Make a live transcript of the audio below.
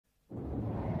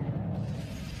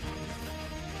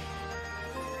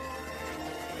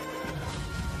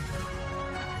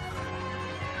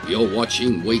You're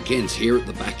watching Weekends here at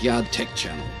the Backyard Tech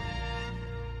Channel.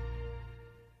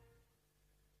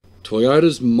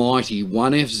 Toyota's mighty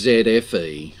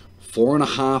 1FZ-FE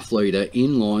 4.5 litre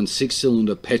inline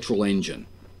 6-cylinder petrol engine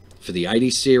for the 80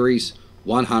 series,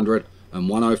 100 and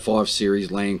 105 series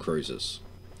Land Cruisers.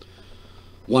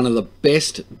 One of the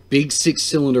best big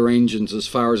 6-cylinder engines as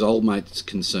far as old mate's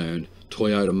concerned,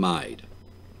 Toyota made.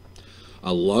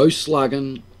 A low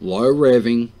slugging, low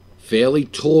revving, fairly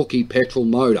torquey petrol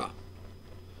motor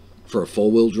for a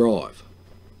 4-wheel drive.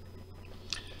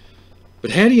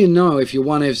 But how do you know if your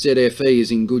 1FZ-FE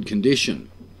is in good condition?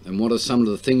 And what are some of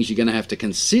the things you're going to have to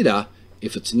consider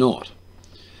if it's not?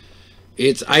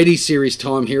 It's 80 series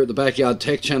time here at the Backyard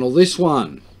Tech Channel. This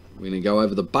one, we're going to go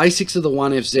over the basics of the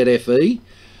 1FZ-FE,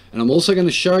 and I'm also going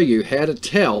to show you how to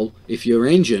tell if your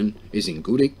engine is in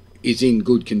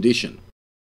good condition.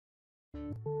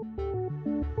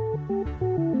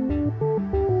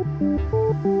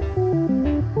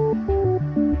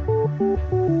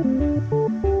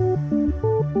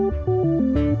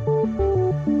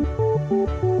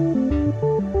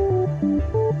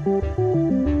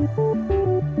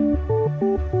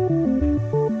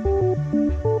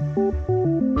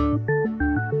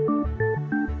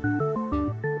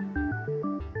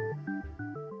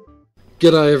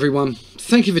 G'day everyone,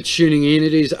 thank you for tuning in.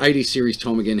 It is 80 series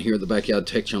time again here at the Backyard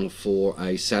Tech Channel for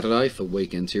a Saturday, for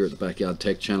Weekends here at the Backyard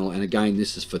Tech Channel. And again,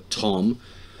 this is for Tom,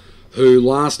 who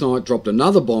last night dropped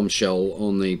another bombshell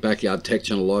on the Backyard Tech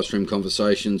Channel live stream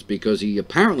conversations because he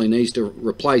apparently needs to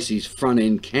replace his front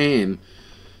end cam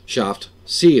shaft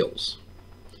seals.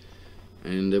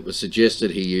 And it was suggested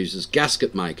he uses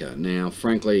gasket maker. Now,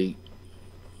 frankly,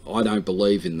 I don't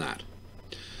believe in that.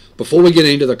 Before we get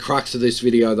into the crux of this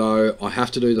video though, I have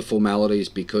to do the formalities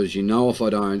because you know if I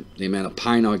don't, the amount of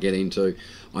pain I get into.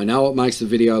 I know it makes the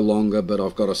video longer, but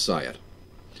I've got to say it.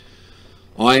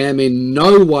 I am in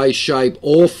no way, shape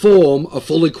or form a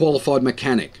fully qualified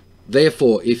mechanic.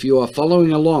 Therefore, if you are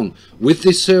following along with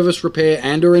this service repair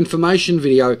and or information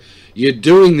video, you're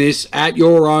doing this at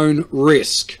your own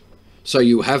risk. So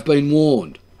you have been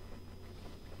warned.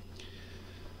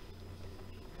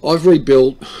 I've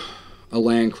rebuilt a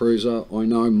Land Cruiser. I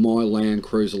know my Land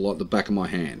Cruiser like the back of my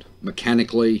hand.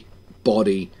 Mechanically,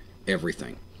 body,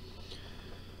 everything.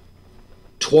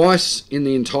 Twice in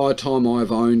the entire time I've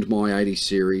owned my 80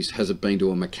 series has it been to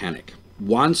a mechanic.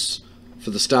 Once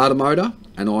for the starter motor,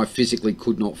 and I physically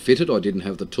could not fit it. I didn't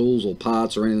have the tools or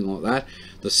parts or anything like that.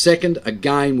 The second,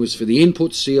 again, was for the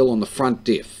input seal on the front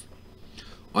diff.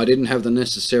 I didn't have the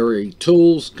necessary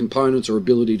tools, components, or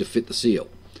ability to fit the seal.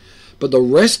 But the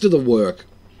rest of the work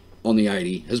on the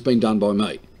 80 has been done by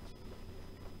me.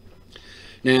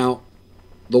 Now,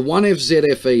 the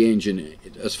 1FZ-FE engine,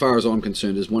 as far as I'm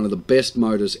concerned, is one of the best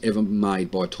motors ever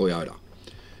made by Toyota.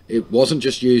 It wasn't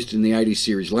just used in the 80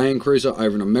 series Land Cruiser.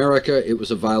 Over in America, it was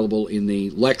available in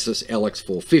the Lexus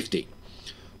LX450,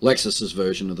 Lexus's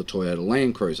version of the Toyota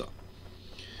Land Cruiser.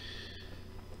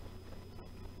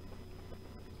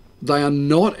 They are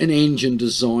not an engine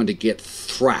designed to get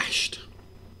thrashed.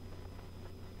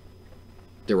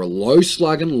 They're a low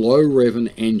slugging, low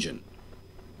revving engine.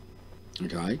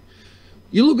 Okay,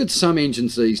 you look at some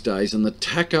engines these days and the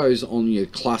tachos on your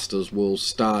clusters will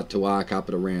start to arc up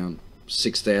at around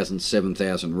 6,000,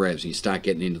 7,000 revs. You start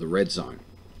getting into the red zone.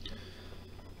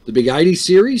 The big 80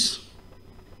 series,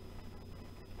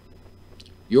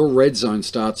 your red zone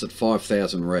starts at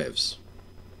 5,000 revs.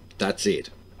 That's it.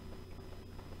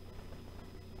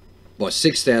 By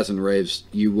 6,000 revs,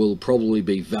 you will probably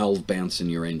be valve bouncing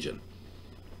your engine.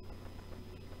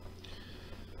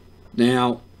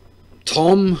 Now,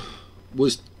 Tom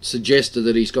was suggested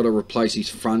that he's got to replace his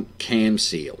front cam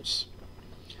seals.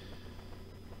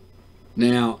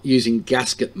 Now, using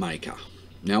gasket maker.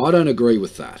 Now, I don't agree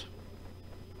with that.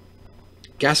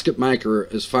 Gasket maker,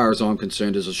 as far as I'm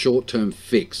concerned, is a short-term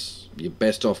fix. You're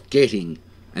best off getting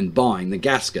and buying the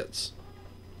gaskets.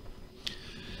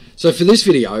 So for this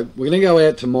video, we're going to go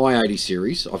out to my 80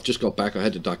 series. I've just got back. I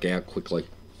had to duck out quickly.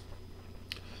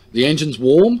 The engine's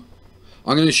warm.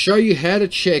 I'm going to show you how to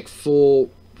check for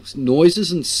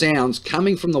noises and sounds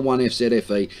coming from the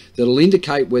 1FZ-FE that'll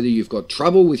indicate whether you've got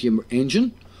trouble with your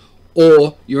engine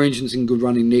or your engine's in good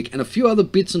running nick, and a few other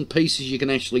bits and pieces you can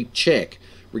actually check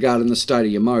regarding the state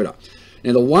of your motor.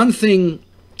 Now, the one thing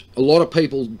a lot of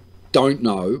people don't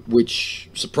know, which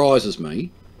surprises me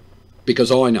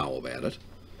because I know about it,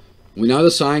 we know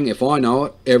the saying, if I know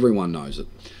it, everyone knows it.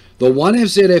 The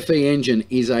 1FZ-FE engine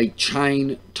is a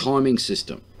chain timing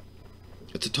system.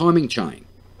 It's a timing chain.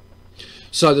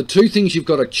 So the two things you've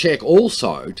got to check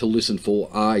also to listen for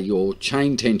are your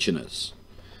chain tensioners.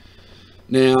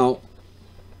 Now,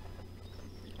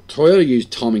 Toyota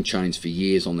used timing chains for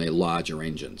years on their larger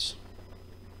engines.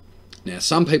 Now,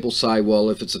 some people say, well,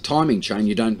 if it's a timing chain,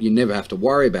 you never have to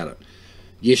worry about it.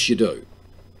 Yes, you do.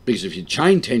 Because if your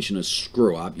chain tensioners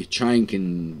screw up, your chain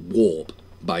can warp,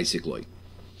 basically.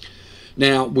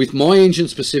 Now, with my engine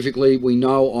specifically, we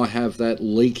know I have that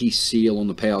leaky seal on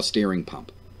the power steering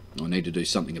pump. I need to do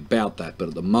something about that, but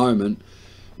at the moment,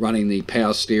 running the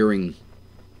power steering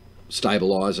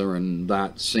stabilizer and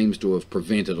that seems to have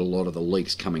prevented a lot of the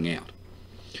leaks coming out.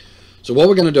 So what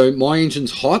we're going to do, my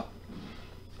engine's hot,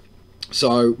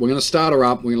 so we're going to start her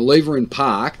up, we're going to leave her in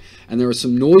park, and there are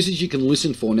some noises you can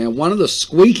listen for. Now, one of the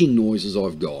squeaking noises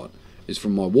I've got is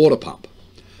from my water pump,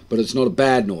 but it's not a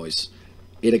bad noise.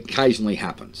 It occasionally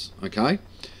happens, okay?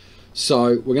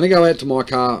 So we're going to go out to my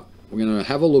car, we're going to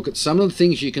have a look at some of the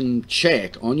things you can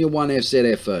check on your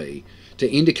 1FZ-FE to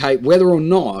indicate whether or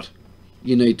not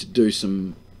you need to do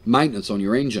some maintenance on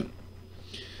your engine.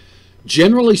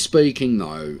 Generally speaking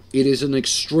though, it is an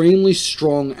extremely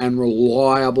strong and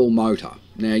reliable motor.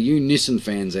 Now you Nissan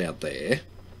fans out there,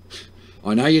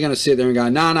 I know you're going to sit there and go,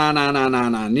 no,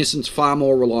 Nissan's far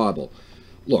more reliable.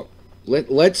 Look,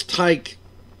 let's take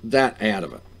that out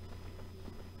of it.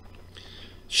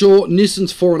 Sure,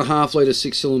 Nissan's 4.5 litre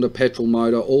 6-cylinder petrol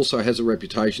motor also has a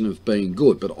reputation of being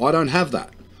good, but I don't have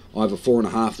that. I have a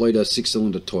 4.5 litre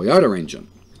 6-cylinder Toyota engine.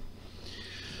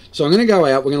 So I'm going to go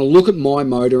out, we're going to look at my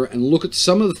motor and look at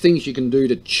some of the things you can do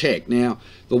to check. Now,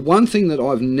 the one thing that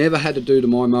I've never had to do to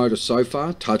my motor so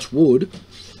far, touch wood,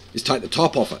 is take the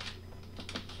top off it.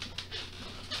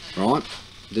 Right?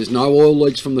 There's no oil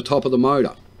leaks from the top of the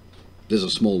motor. There's a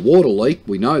small water leak,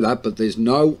 we know that, but there's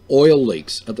no oil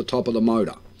leaks at the top of the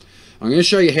motor. I'm going to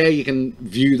show you how you can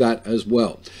view that as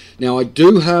well. Now, I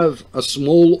do have a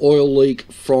small oil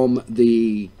leak from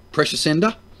the pressure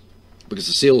sender because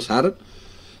the seals had it,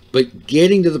 but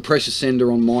getting to the pressure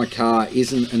sender on my car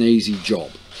isn't an easy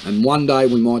job. And one day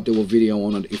we might do a video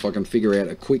on it if I can figure out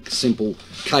a quick, simple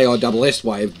KISS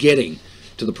way of getting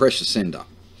to the pressure sender.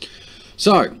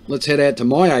 So, let's head out to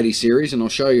my 80 series and I'll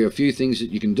show you a few things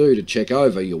that you can do to check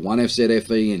over your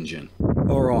 1FZ-FE engine.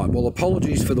 Alright, well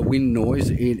apologies for the wind noise.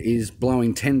 It is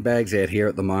blowing 10 bags out here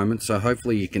at the moment, so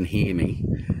hopefully you can hear me.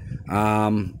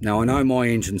 Now I know my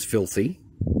engine's filthy,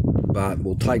 but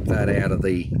we'll take that out of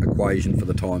the equation for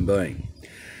the time being.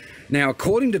 Now,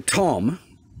 according to Tom,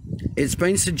 it's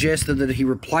been suggested that he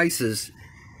replaces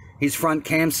his front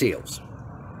cam seals,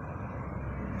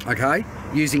 okay,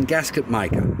 using gasket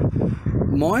maker.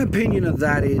 My opinion of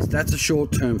that is that's a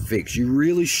short-term fix. You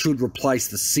really should replace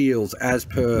the seals as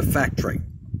per factory,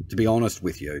 to be honest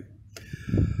with you.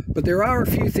 But there are a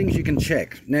few things you can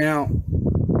check. Now,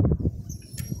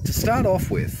 to start off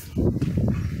with,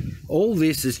 all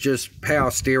this is just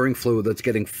power steering fluid that's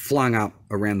getting flung up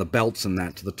around the belts and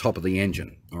that to the top of the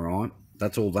engine, all right?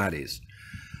 That's all that is.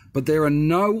 But there are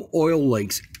no oil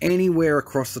leaks anywhere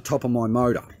across the top of my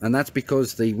motor, and that's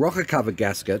because the rocker cover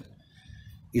gasket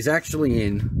is actually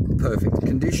in perfect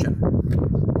condition.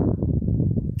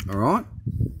 All right?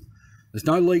 There's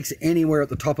no leaks anywhere at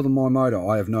the top of my motor.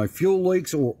 I have no fuel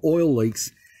leaks or oil leaks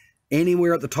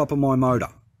anywhere at the top of my motor.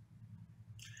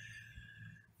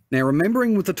 Now,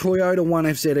 remembering with the Toyota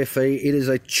 1FZ-FE, it is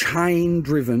a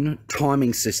chain-driven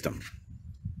timing system.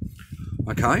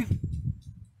 Okay?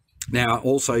 Now,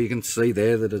 also you can see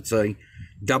there that it's a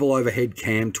double overhead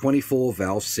cam, 24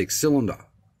 valve, 6-cylinder.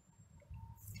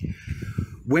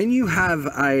 When you have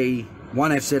a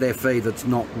 1FZ-FE that's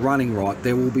not running right,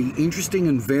 there will be interesting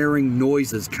and varying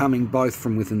noises coming both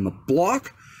from within the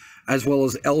block as well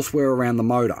as elsewhere around the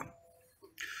motor.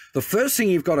 The first thing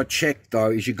you've got to check though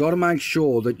is you've got to make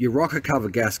sure that your rocker cover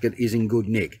gasket is in good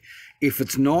nick. If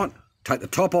it's not, take the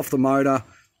top off the motor,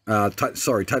 take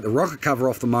the rocker cover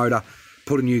off the motor,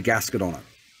 put a new gasket on it.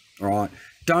 All right?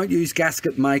 Don't use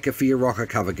gasket maker for your rocker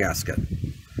cover gasket.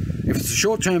 If it's a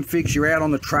short-term fix, you're out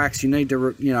on the tracks, you need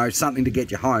to, something to get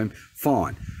you home,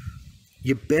 fine.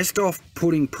 You're best off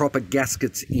putting proper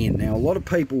gaskets in. Now, a lot of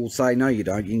people will say, no, you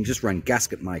don't. You can just run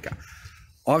gasket maker.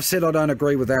 I've said I don't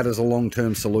agree with that as a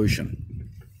long-term solution.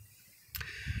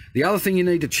 The other thing you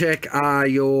need to check are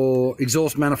your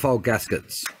exhaust manifold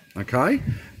gaskets, okay?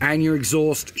 And your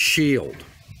exhaust shield.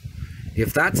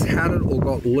 If that's had it or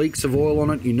got leaks of oil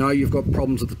on it, you know you've got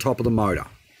problems at the top of the motor,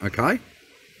 okay?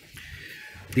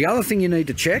 The other thing you need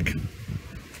to check,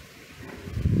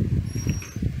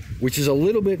 which is a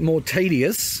little bit more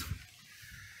tedious,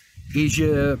 is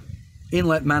your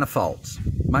inlet manifolds.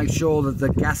 Make sure that the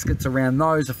gaskets around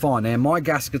those are fine. Now, my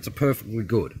gaskets are perfectly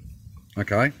good,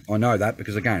 okay? I know that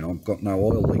because, again, I've got no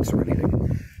oil leaks or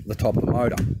anything at the top of the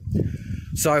motor.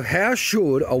 So how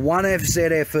should a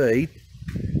 1FZ-FE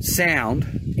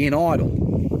sound in idle?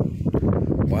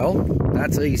 Well,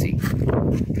 that's easy.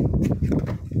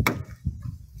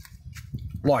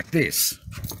 Like this.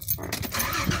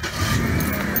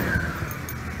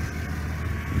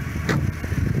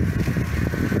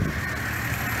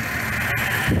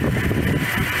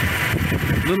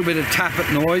 A little bit of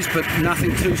tappet noise, but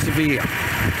nothing too severe.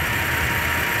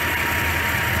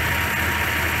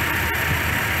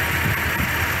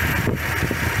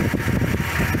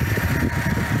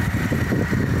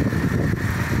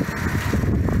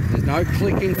 There's no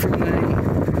clicking from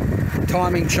the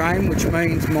timing chain, which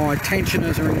means my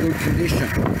tensioners are in good condition.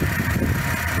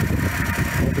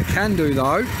 What we can do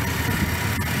though, if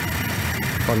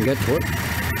I can get to it,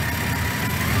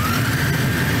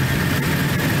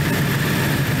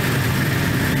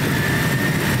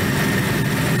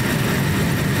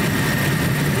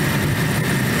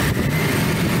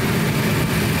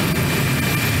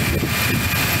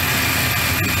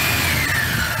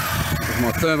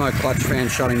 my thermo clutch fan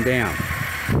shutting down.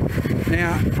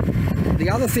 Now, the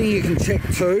other thing you can check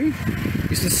too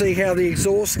is to see how the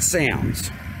exhaust sounds.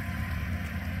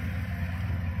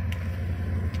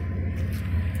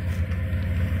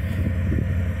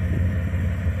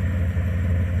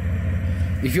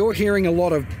 If you're hearing a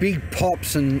lot of big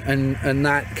pops and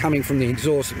that coming from the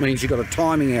exhaust, it means you've got a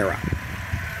timing error.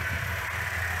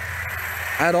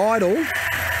 At idle,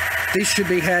 this should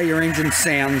be how your engine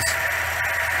sounds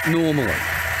normally.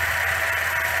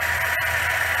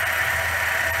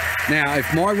 Now,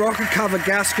 if my rocker cover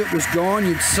gasket was gone,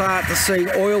 you'd start to see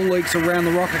oil leaks around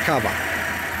the rocker cover.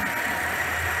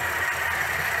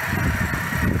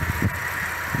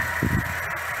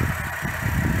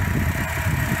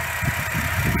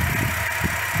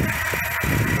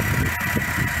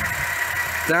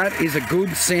 That is a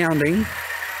good sounding,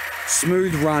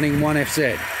 smooth running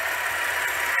 1FZ.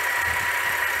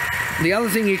 The other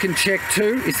thing you can check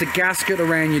too is the gasket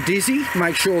around your dizzy.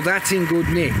 Make sure that's in good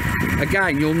nick.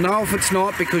 Again, you'll know if it's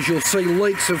not because you'll see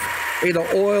leaks of either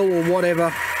oil or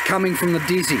whatever coming from the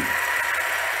dizzy.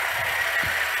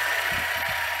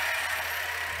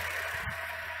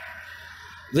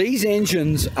 These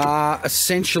engines are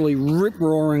essentially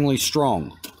rip-roaringly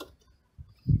strong.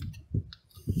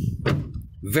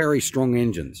 Very strong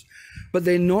engines. But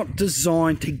they're not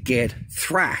designed to get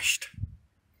thrashed.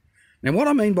 Now, what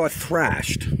I mean by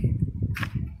thrashed,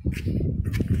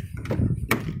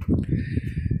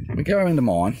 we go into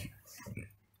mine.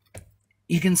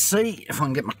 You can see, if I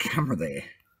can get my camera there,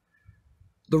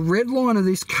 the red line of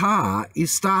this car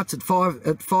starts at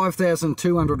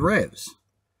 5,200 revs.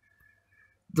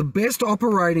 The best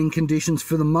operating conditions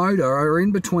for the motor are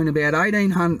in between about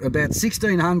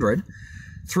 1,600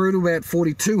 through to about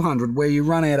 4,200, where you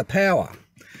run out of power.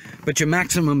 But your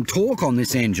maximum torque on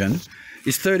this engine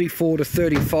is 34 to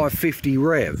 3550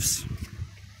 revs.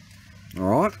 All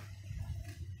right.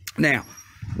 Now,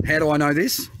 how do I know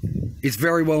this? It's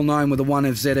very well known with the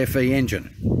 1FZ-FE engine.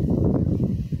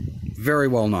 Very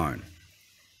well known.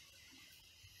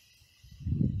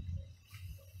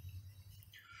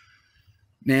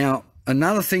 Now,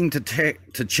 another thing to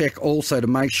check also to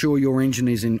make sure your engine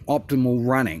is in optimal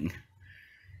running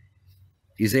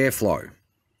is airflow.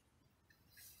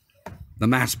 The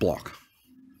mass block.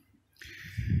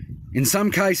 In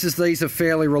some cases, these are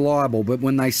fairly reliable, but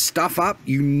when they stuff up,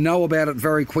 you know about it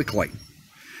very quickly.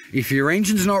 If your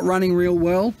engine's not running real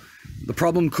well, the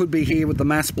problem could be here with the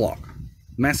mass block,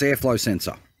 mass airflow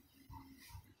sensor.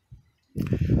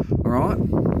 All right.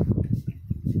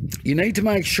 You need to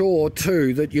make sure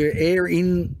too that your air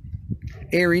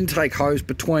intake hose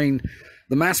between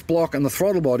the mass block and the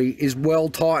throttle body is well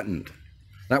tightened.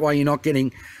 That way you're not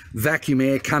getting vacuum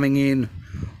air coming in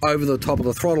over the top of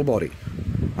the throttle body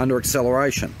under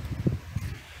acceleration.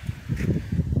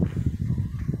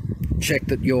 Check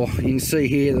that you can see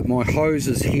here that my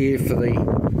hoses here for the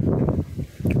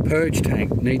purge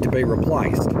tank need to be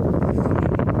replaced.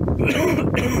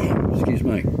 Excuse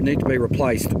me, need to be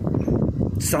replaced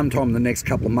sometime in the next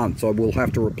couple of months. I will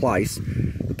have to replace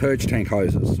the purge tank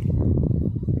hoses.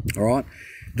 All right,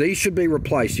 these should be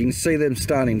replaced. You can see them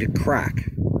starting to crack.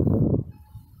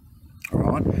 All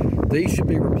right, these should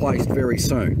be replaced very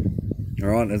soon. All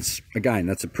right, again,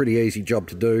 that's a pretty easy job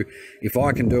to do. If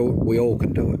I can do it, we all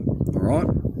can do it. All right.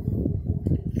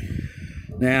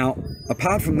 Now,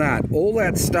 apart from that, all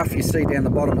that stuff you see down the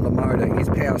bottom of the motor is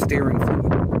power steering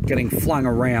fluid getting flung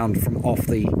around from off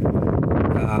the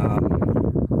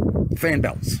fan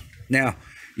belts. Now,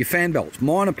 your fan belts,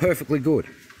 mine are perfectly good.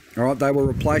 All right, they were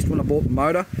replaced when I bought the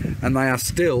motor, and they are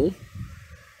still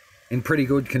in pretty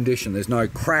good condition. There's no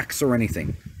cracks or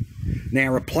anything.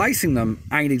 Now, replacing them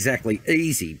ain't exactly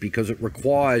easy because it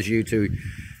requires you to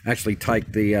actually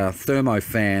take the thermo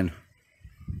fan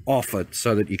off it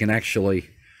so that you can actually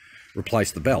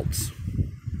replace the belts.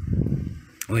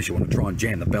 Unless you want to try and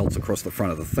jam the belts across the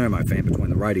front of the thermofan between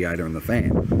the radiator and the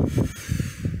fan.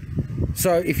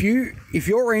 So if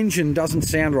your engine doesn't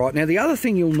sound right, now the other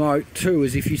thing you'll note too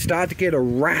is if you start to get a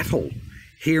rattle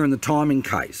here in the timing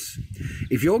case,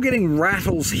 if you're getting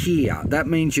rattles here, that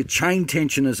means your chain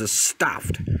tensioners are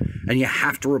stuffed and you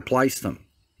have to replace them.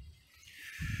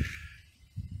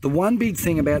 The one big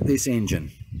thing about this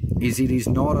engine is it is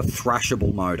not a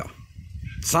thrashable motor.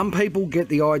 Some people get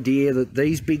the idea that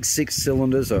these big 6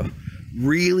 cylinders are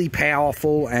really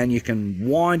powerful and you can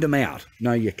wind them out.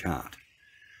 No, you can't.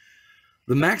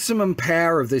 The maximum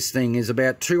power of this thing is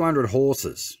about 200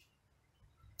 horses,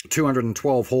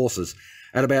 212 horses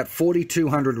at about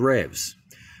 4,200 revs.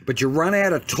 But you run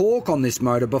out of torque on this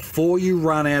motor before you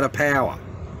run out of power.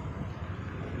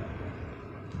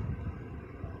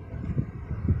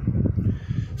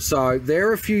 So there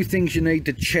are a few things you need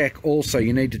to check also.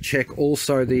 You need to check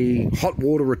also the hot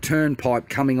water return pipe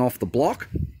coming off the block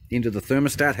into the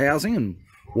thermostat housing and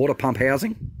water pump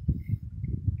housing.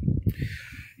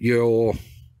 Your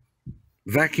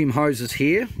vacuum hoses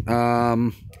here,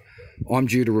 I'm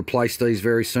due to replace these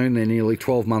very soon. They're nearly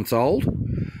 12 months old.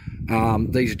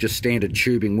 These are just standard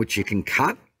tubing which you can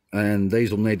cut, and these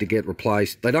will need to get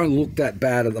replaced. They don't look that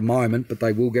bad at the moment, but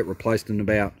they will get replaced in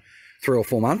about 3 or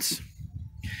 4 months.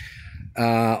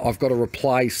 I've got to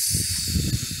replace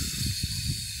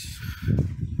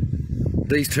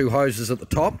these 2 hoses at the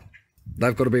top.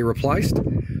 They've got to be replaced.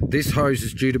 This hose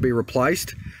is due to be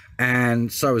replaced,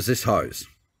 and so is this hose.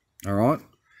 All right.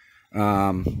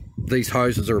 These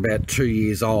hoses are about 2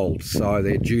 years old, so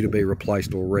they're due to be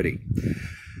replaced already.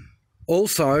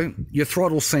 Also, your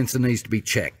throttle sensor needs to be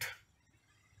checked.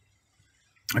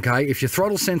 Okay, if your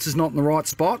throttle sensor's not in the right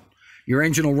spot, your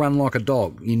engine will run like a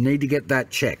dog. You need to get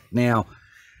that checked. Now,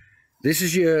 this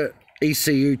is your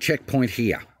ECU checkpoint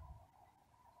here.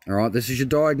 All right, this is your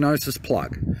diagnosis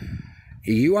plug.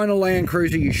 If you own a Land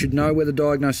Cruiser, you should know where the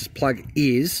diagnosis plug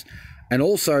is. And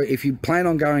also, if you plan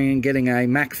on going and getting a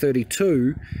Mach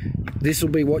 32, this will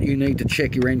be what you need to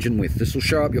check your engine with. This will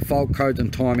show up your fault codes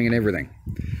and timing and everything.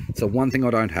 So one thing I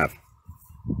don't have.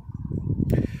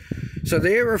 So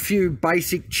there are a few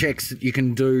basic checks that you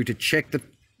can do to check the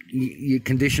your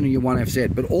condition of your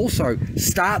 1FZ, but also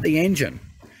start the engine,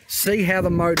 see how the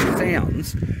motor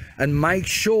sounds, and make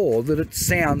sure that it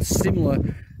sounds similar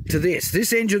to this.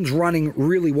 This engine's running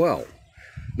really well.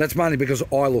 That's mainly because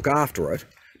I look after it,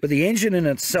 but the engine in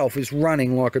itself is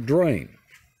running like a dream.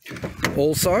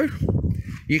 Also,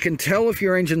 you can tell if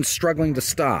your engine's struggling to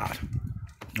start,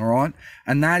 all right,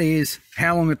 and that is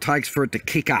how long it takes for it to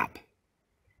kick up.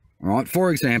 All right,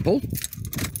 for example,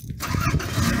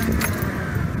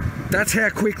 that's how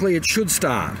quickly it should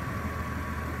start.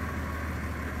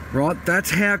 Right, that's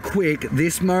how quick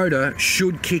this motor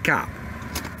should kick up.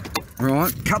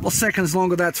 Right, a couple of seconds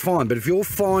longer, that's fine. But if you're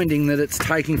finding that it's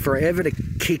taking forever to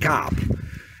kick up,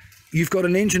 you've got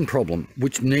an engine problem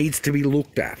which needs to be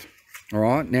looked at. All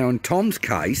right, now in Tom's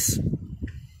case,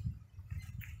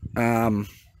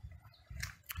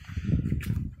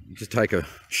 just take a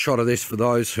shot of this for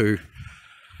those who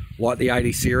like the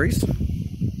 80 series.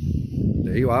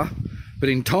 There you are. But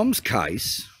in Tom's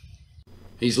case,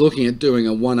 he's looking at doing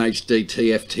a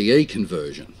 1HDT-FTE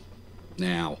conversion.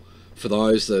 Now, for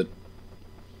those that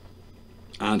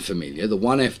aren't familiar, the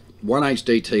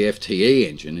 1HDT-FTE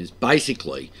engine is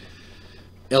basically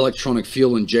electronic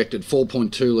fuel injected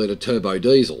 4.2 litre turbo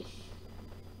diesel.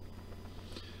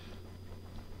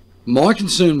 My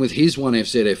concern with his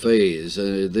 1FZ-FE is,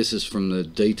 this is from the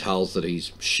details that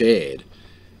he's shared,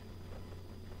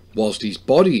 whilst his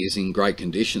body is in great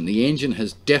condition, the engine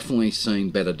has definitely seen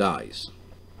better days.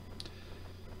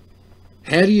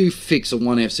 How do you fix a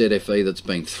 1FZ-FE that's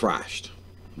been thrashed?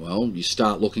 Well, you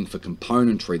start looking for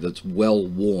componentry that's well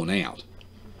worn out.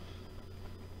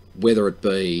 Whether it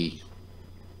be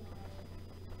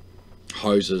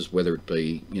hoses, whether it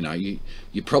be, you know,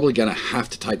 you're probably going to have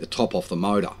to take the top off the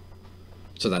motor.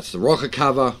 So that's the rocker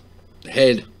cover, the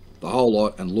head, the whole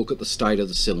lot, and look at the state of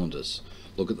the cylinders.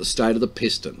 Look at the state of the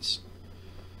pistons.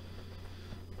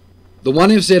 The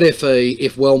 1FZ-FE,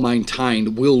 if well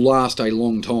maintained, will last a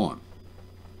long time.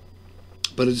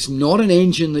 But it's not an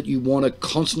engine that you want to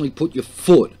constantly put your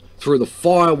foot through the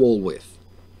firewall with.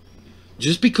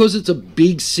 Just because it's a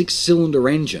big 6-cylinder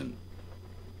engine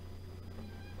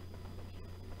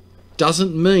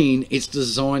doesn't mean it's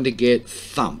designed to get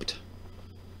thumped.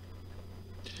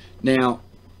 Now,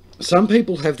 some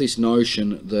people have this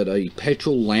notion that a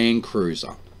petrol Land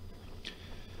Cruiser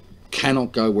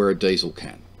cannot go where a diesel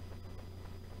can.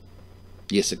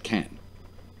 Yes, it can.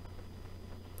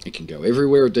 It can go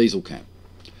everywhere a diesel can.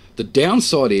 The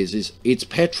downside is it's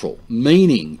petrol,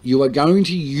 meaning you are going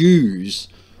to use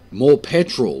more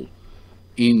petrol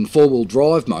in four-wheel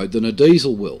drive mode than a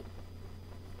diesel will.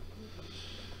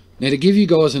 Now, to give you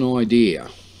guys an idea,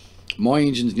 my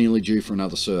engine's nearly due for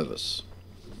another service.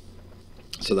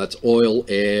 So that's oil,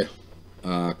 air,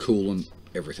 coolant,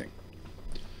 everything.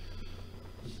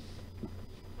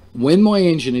 When my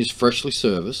engine is freshly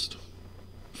serviced,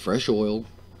 fresh oil,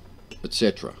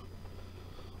 etc.,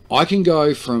 I can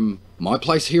go from my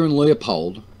place here in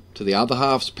Leopold to the other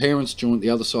half's parents' joint the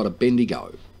other side of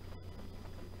Bendigo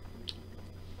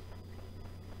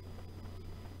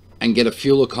and get a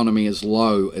fuel economy as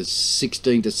low as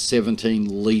 16 to 17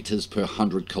 litres per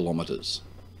 100 kilometres.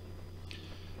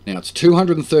 Now it's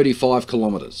 235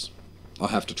 kilometres I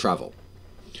have to travel.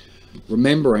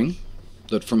 Remembering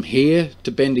that from here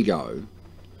to Bendigo,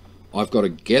 I've got to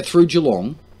get through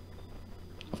Geelong,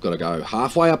 I've got to go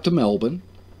halfway up to Melbourne,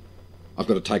 I've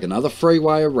got to take another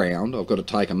freeway around, I've got to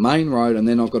take a main road, and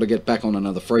then I've got to get back on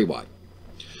another freeway.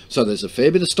 So there's a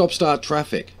fair bit of stop-start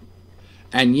traffic.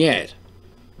 And yet,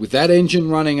 with that engine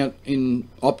running in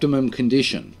optimum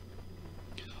condition,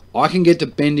 I can get to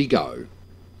Bendigo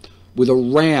with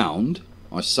around,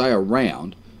 I say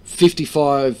around,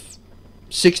 55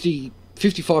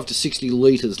 to 60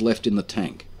 litres left in the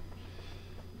tank.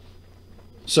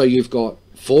 So you've got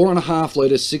 4.5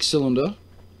 litre 6-cylinder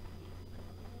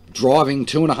driving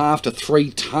 2.5 to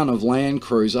 3 tonne of Land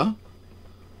Cruiser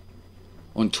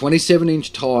on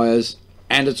 27-inch tyres,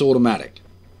 and it's automatic.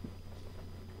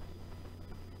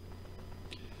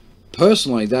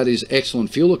 Personally, that is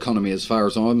excellent fuel economy as far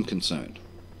as I'm concerned.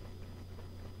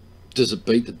 Does it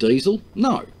beat the diesel?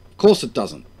 No, of course it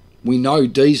doesn't. We know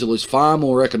diesel is far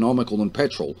more economical than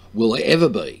petrol will ever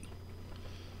be.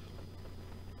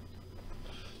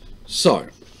 So,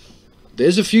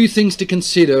 there's a few things to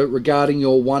consider regarding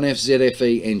your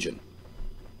 1FZ-FE engine.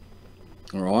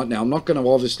 Alright, now I'm not going to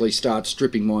obviously start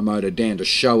stripping my motor down to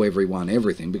show everyone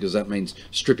everything, because that means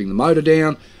stripping the motor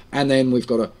down and then we've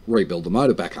got to rebuild the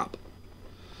motor back up.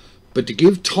 But to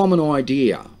give Tom an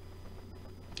idea,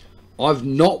 I've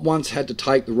not once had to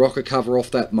take the rocker cover off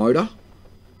that motor,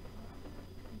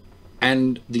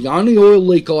 and the only oil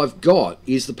leak I've got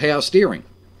is the power steering.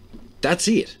 That's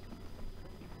it.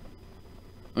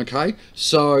 Okay,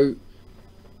 so,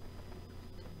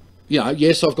 you know,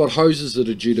 yes, I've got hoses that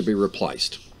are due to be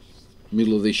replaced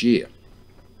middle of this year.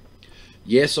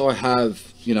 Yes, I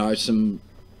have, you know, some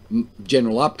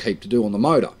general upkeep to do on the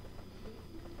motor.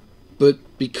 But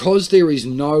because there is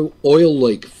no oil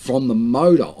leak from the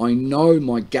motor, I know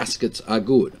my gaskets are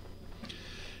good.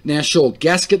 Now, sure,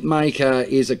 gasket maker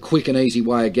is a quick and easy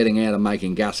way of getting out of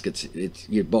making gaskets.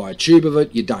 You buy a tube of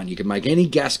it, you're done. You can make any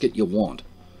gasket you want.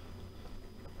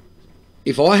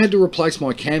 If I had to replace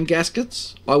my cam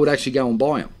gaskets, I would actually go and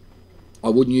buy them. I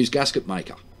wouldn't use gasket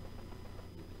maker.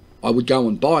 I would go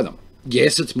and buy them.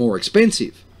 Yes, it's more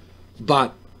expensive,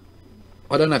 but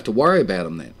I don't have to worry about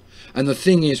them then. And the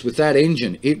thing is, with that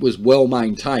engine, it was well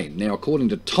maintained. Now, according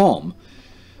to Tom,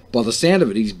 by the sound of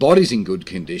it, his body's in good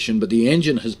condition, but the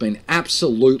engine has been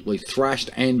absolutely thrashed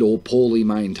and or poorly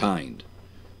maintained.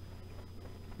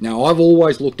 Now, I've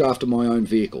always looked after my own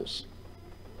vehicles.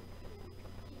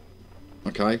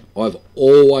 Okay, I've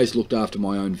always looked after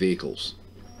my own vehicles.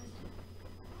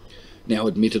 Now,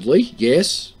 admittedly,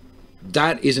 yes,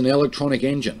 that is an electronic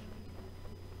engine.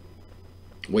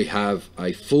 We have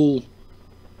a full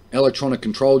electronic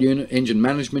control unit, engine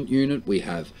management unit. We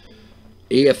have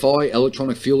EFI,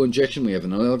 electronic fuel injection. We have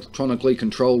an electronically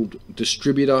controlled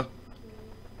distributor.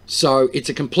 So it's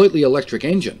a completely electric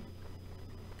engine.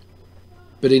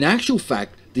 But in actual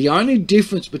fact, the only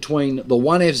difference between the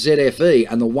 1FZ-FE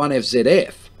and the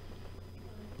 1FZ-F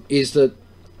is that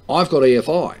I've got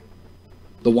EFI.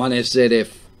 The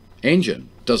 1FZ-F engine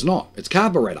does not. It's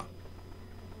carburetor.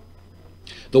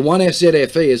 The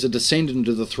 1FZ-FE is a descendant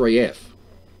of the 3F,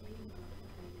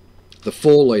 the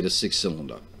 4-litre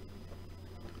 6-cylinder.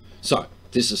 So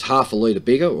this is half a litre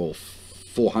bigger, or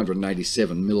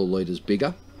 487 millilitres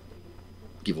bigger,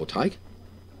 give or take.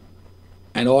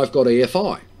 And I've got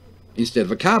EFI instead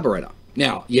of a carburetor.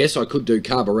 Now, yes, I could do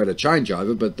carburetor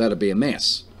changeover, but that'd be a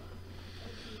mess.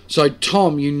 So,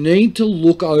 Tom, you need to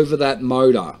look over that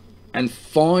motor and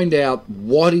find out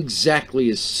what exactly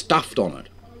is stuffed on it.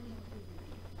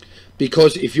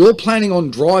 Because if you're planning on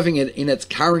driving it in its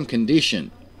current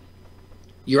condition,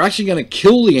 you're actually going to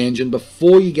kill the engine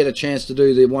before you get a chance to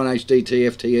do the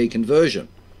 1HDT-FTE conversion.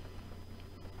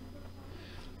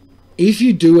 If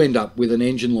you do end up with an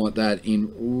engine like that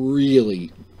in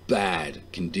really bad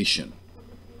condition,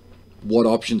 what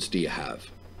options do you have?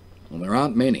 Well, there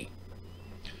aren't many.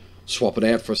 swap it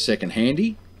out for a second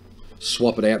handy,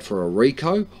 swap it out for a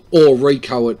reco, or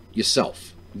reco it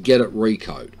yourself. Get it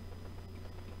recoed.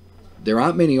 There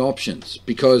aren't many options,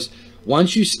 because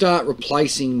once you start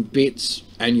replacing bits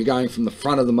and you're going from the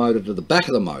front of the motor to the back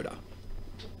of the motor,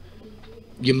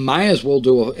 you may as well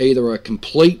do either a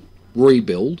complete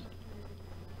rebuild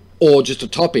or just a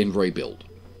top end rebuild.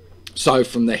 So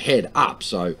from the head up,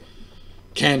 so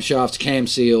camshafts, cam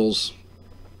seals,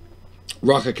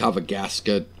 rocker cover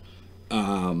gasket,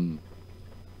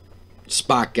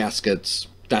 spark gaskets,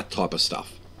 that type of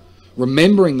stuff.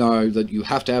 Remembering though that you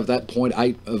have to have that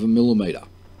 0.8 of a millimeter.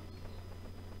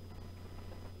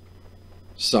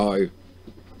 So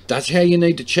that's how you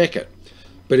need to check it.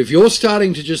 But if you're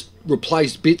starting to just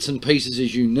replace bits and pieces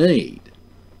as you need,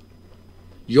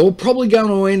 you're probably going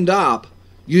to end up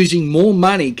using more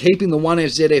money keeping the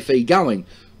 1FZ-FE going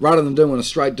rather than doing a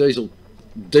straight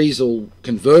diesel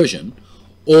conversion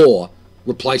or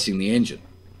replacing the engine.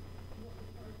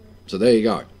 So there you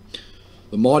go.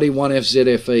 The mighty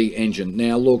 1FZ-FE engine.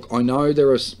 Now look, I know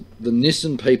there are the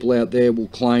Nissan people out there will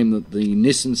claim that the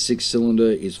Nissan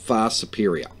 6-cylinder is far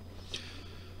superior.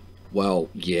 Well,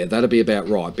 yeah, that'd be about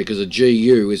right, because a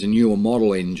GU is a newer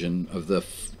model engine of the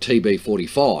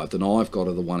TB45 than I've got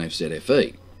of the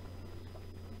 1FZ-FE.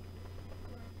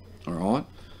 Alright?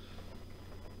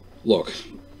 Look,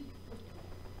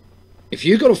 if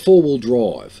you've got a four-wheel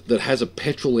drive that has a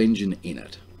petrol engine in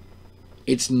it,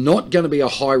 it's not going to be a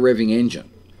high revving engine.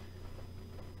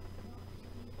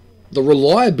 The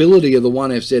reliability of the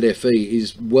 1FZ-FE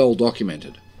is well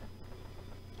documented.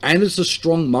 And it's a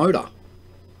strong motor.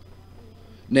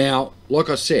 Now, like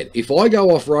I said, if I go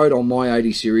off-road on my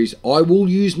 80 series, I will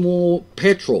use more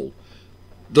petrol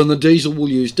than the diesel will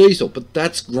use diesel. But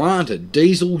that's granted.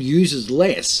 Diesel uses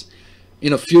less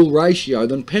in a fuel ratio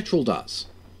than petrol does.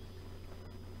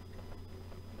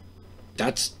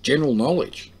 That's general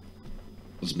knowledge.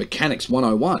 It's mechanics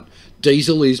 101.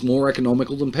 Diesel is more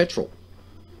economical than petrol.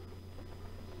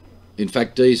 In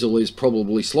fact, diesel is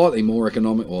probably slightly more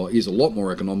economical, or is a lot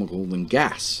more economical than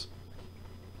gas.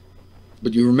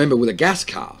 But you remember, with a gas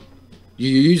car, you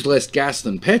use less gas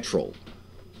than petrol,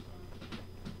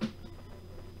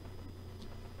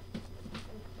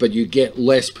 but you get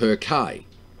less per K.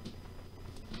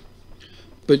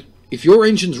 But if your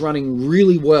engine's running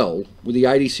really well with the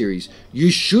 80 series, you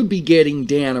should be getting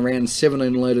down around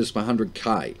 17 litres per 100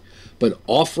 K. But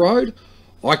off-road,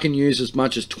 I can use as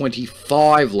much as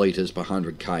 25 litres per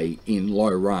 100 K in low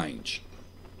range.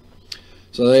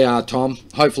 So there you are, Tom.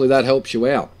 Hopefully that helps you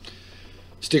out.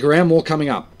 Stick around, more coming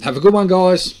up. Have a good one,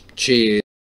 guys. Cheers.